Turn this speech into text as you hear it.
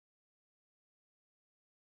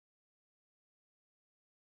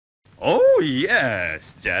Oh,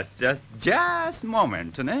 yes. Just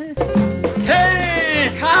moment, né? Hey,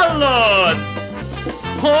 Carlos!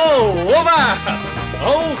 Oh, over!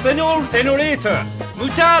 Oh, senor, senorita.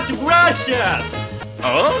 Muchas gracias.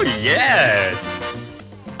 Oh, yes.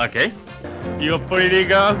 Okay. You're pretty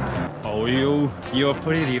girl. Oh, you're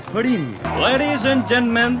pretty. Ladies and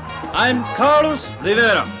gentlemen, I'm Carlos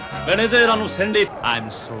Rivera, Venezuelan Sendit. I'm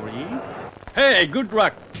sorry. Hey, good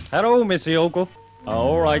luck. Hello, Miss Yoko.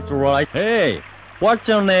 All right. Hey, what's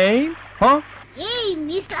your name? Huh? Hey,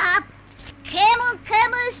 Mr. Up. Come on,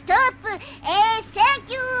 stop. Thank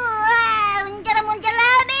you.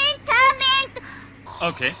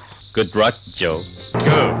 Okay. Good luck, Joe.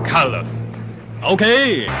 Go, Carlos.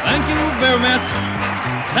 Okay, thank you very much.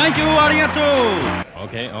 Thank you, arigato.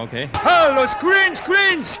 Okay. Carlos, cringe.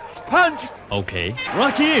 Punch. Okay.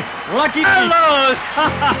 Lucky. Carlos.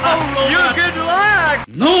 You good luck.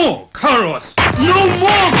 No, Carlos. No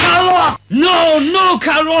more, Carlos. No,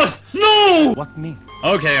 Carlos. No. What me?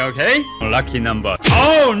 Okay. Lucky number.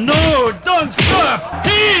 Oh no, don't stop.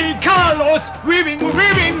 Hey, Carlos. Weaving.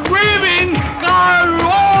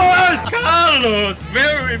 Carlos.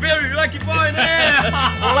 Very lucky boy there.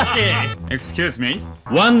 Lucky. Excuse me.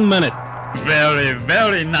 1 minute.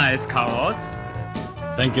 Very nice, Carlos.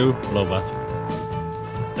 Thank you, Robert.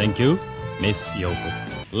 Thank you, Miss Yoko.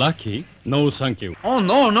 Lucky? No, thank you. Oh,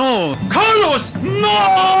 no. Carlos,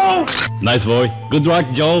 no! Nice boy. Good luck,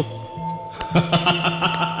 Joe.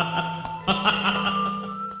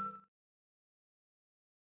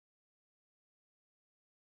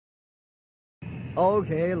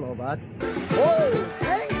 Okay, Robert. Oh,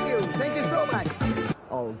 thank you so much.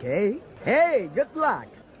 Okay. Hey, good luck.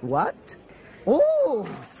 What? Oh,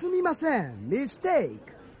 sumimasen,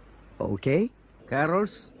 mistake. Okay.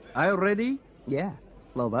 Carlos, are you ready? Yeah,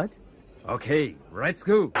 Robert. Okay, let's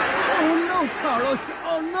go. Oh no, Carlos.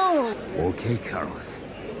 Oh no. Okay, Carlos.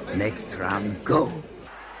 Next round, go.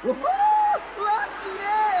 Woohoo! Lucky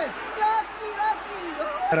day!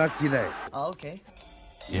 Lucky! Lucky day. Okay.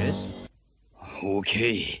 Yes?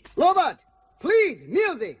 Okay. Robert, please,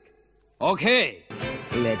 music. Okay.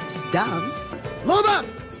 Let's dance. Robert,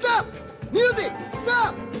 stop! Music,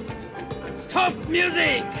 stop! Stop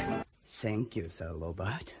music! Thank you, sir,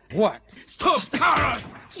 Robert. What? Stop,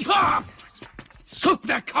 Carlos! Stop! Stop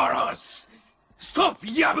that, Carlos! Stop,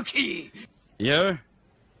 Yabuki! Yeah.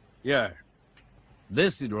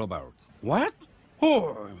 This is Robert. What?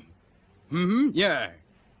 Oh. Yeah.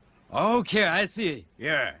 Okay, I see.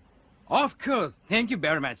 Yeah. Of course. Thank you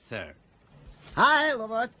very much, sir. Hi,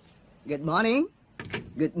 Robert. Good morning.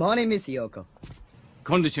 Good morning, Miss Yoko.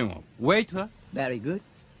 Condition of waiter? Very good.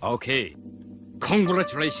 Okay.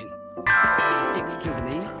 Congratulations. Excuse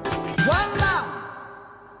me. 1 round.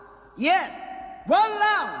 Yes, 1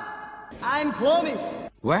 round. I'm promise.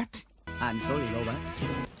 What? I'm sorry, Robert.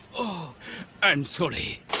 Oh, I'm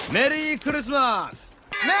sorry. Merry Christmas!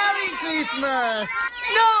 Merry Christmas!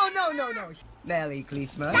 No. Merry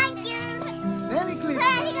Christmas. Thank you. Merry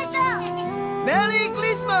Christmas. Merry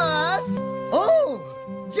Christmas! Oh,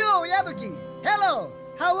 Joe Yabuki. Hello.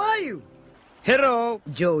 How are you? Hello.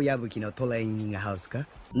 Joe Yabuki no training house ka?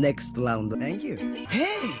 Next round. Thank you.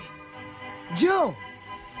 Hey, Joe.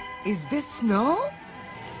 Is this snow?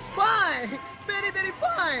 Fine. Very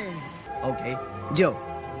fine. Okay, Joe.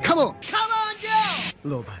 Come on, Joe.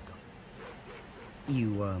 Roberto.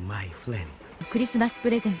 You are my friend. クリスマスプ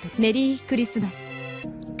レゼントメリークリスマス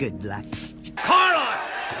Good luck. Carlos!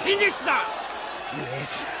 Finish that!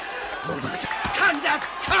 Yes, Roberto. Stand up,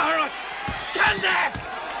 Carlos! Stand up!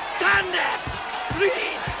 Stand up!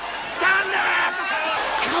 Please! Stand up!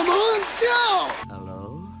 Come on, Joe. Hello.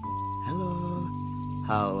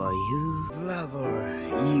 How are you? Brother,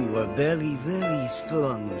 you are very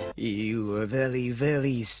strong. You are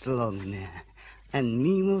very strong. And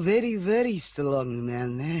me more very strong,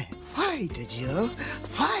 man. Fight, Joe.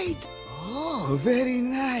 Fight. Oh, very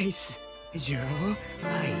nice. Joe,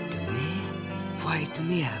 fight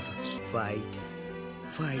me, Yabuki.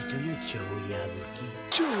 Fight you, Joe Yabuki.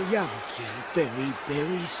 Joe Yabuki,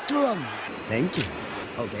 very strong. Thank you.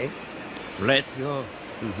 Okay. Let's go.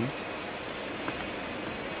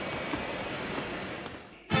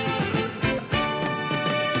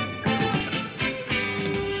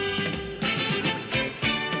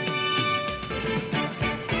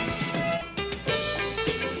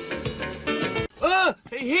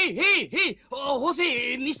 Hey,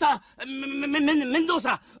 Jose, Mr.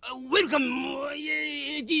 Mendoza, welcome,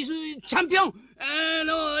 this champion,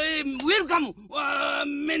 welcome,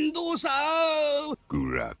 Mendoza.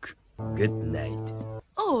 Good luck. Good night.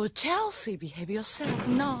 Oh, Chelsea, behave yourself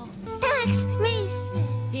now. Thanks, miss.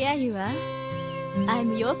 Here you are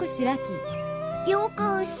I'm Yoko Shiraki.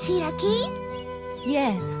 Yoko Shiraki?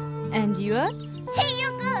 Yes. And yours? Hey,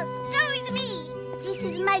 Yoko, come with me. This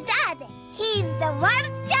is my dad. He's the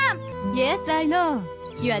world champ. Yes, I know.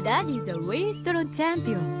 Your dad is a very strong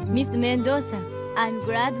champion. Miss Mendoza, I'm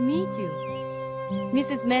glad to meet you.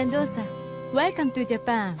 Mrs. Mendoza, welcome to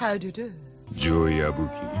Japan. How do you do? Joe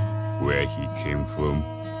Yabuki, where he came from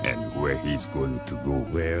and where he's going to go.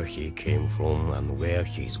 Where he came from and where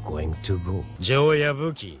he's going to go. Joe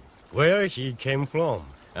Yabuki, where he came from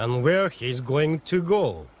and where he's going to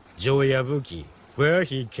go. Joe Yabuki, where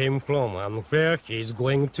he came from and where he's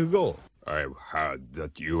going to go. I've heard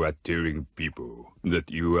that you are telling people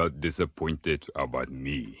that you are disappointed about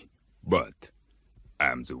me. But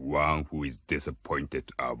I'm the one who is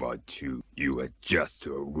disappointed about you. You are just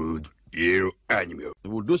a rude yellow animal.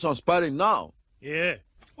 We'll do some sparring now. Yeah.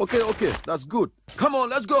 Okay, that's good. Come on,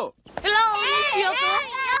 let's go. Hello, Miss Yoko.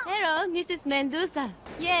 Hello, Mrs. Mendoza.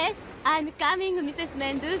 Yes, I'm coming, Mrs.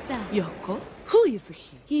 Mendoza. Yoko? Who is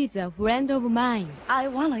he? He's a friend of mine. I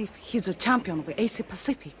wonder if he's a champion of Asia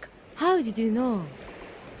Pacific. How did you know?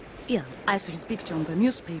 Yeah, I saw his picture on the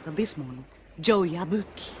newspaper this morning. Joe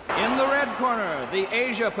Yabuki. In the red corner, the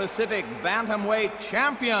Asia Pacific Bantamweight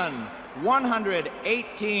champion,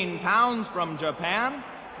 118 pounds from Japan,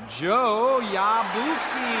 Joe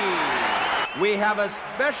Yabuki. We have a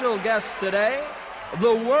special guest today,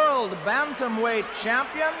 the world Bantamweight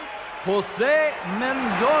champion, Jose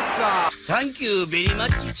Mendoza. Thank you very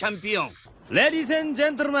much, champion. Ladies and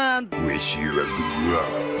gentlemen, Wish you a good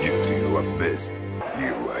luck. You do your best.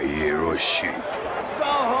 You are hero sheep.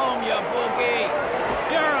 Go home, you bookie.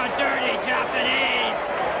 You're a dirty Japanese.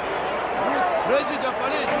 Crazy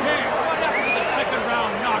Japanese. Hey, what happened to the second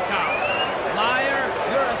round knockout? Liar,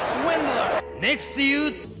 you're a swindler. Next to you.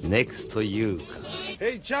 Next to you.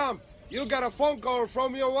 Hey, champ, you got a phone call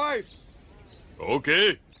from your wife.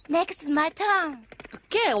 Okay. Next is my turn.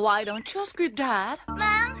 Okay, why don't you ask your dad?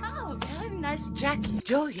 Mom? Oh, very nice jacket.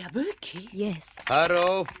 Joe Yabuki. Yes.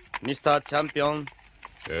 Hello, Mr. Champion.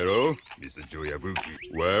 Hello, Mr. Joe Yabuki.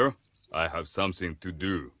 Well, I have something to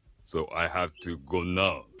do, so I have to go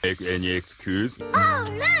now. Make any excuse? Oh,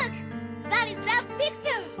 look! That is last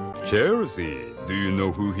picture. Chelsea, do you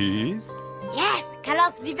know who he is? Yes,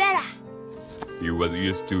 Carlos Rivera. He was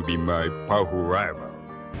used to be my powerful rival.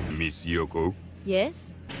 Miss Yoko, Yes?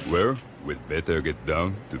 well, we'd better get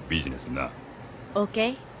down to business now.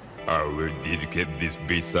 Okay. I will dedicate this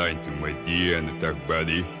big sign to my dear and tough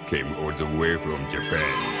buddy, came all the way from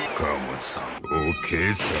Japan. Come on, son.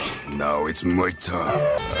 Okay, son. Now it's my turn.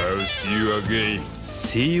 I'll see you again.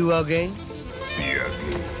 See you again. See you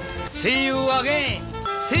again. see you again.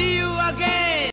 See you again.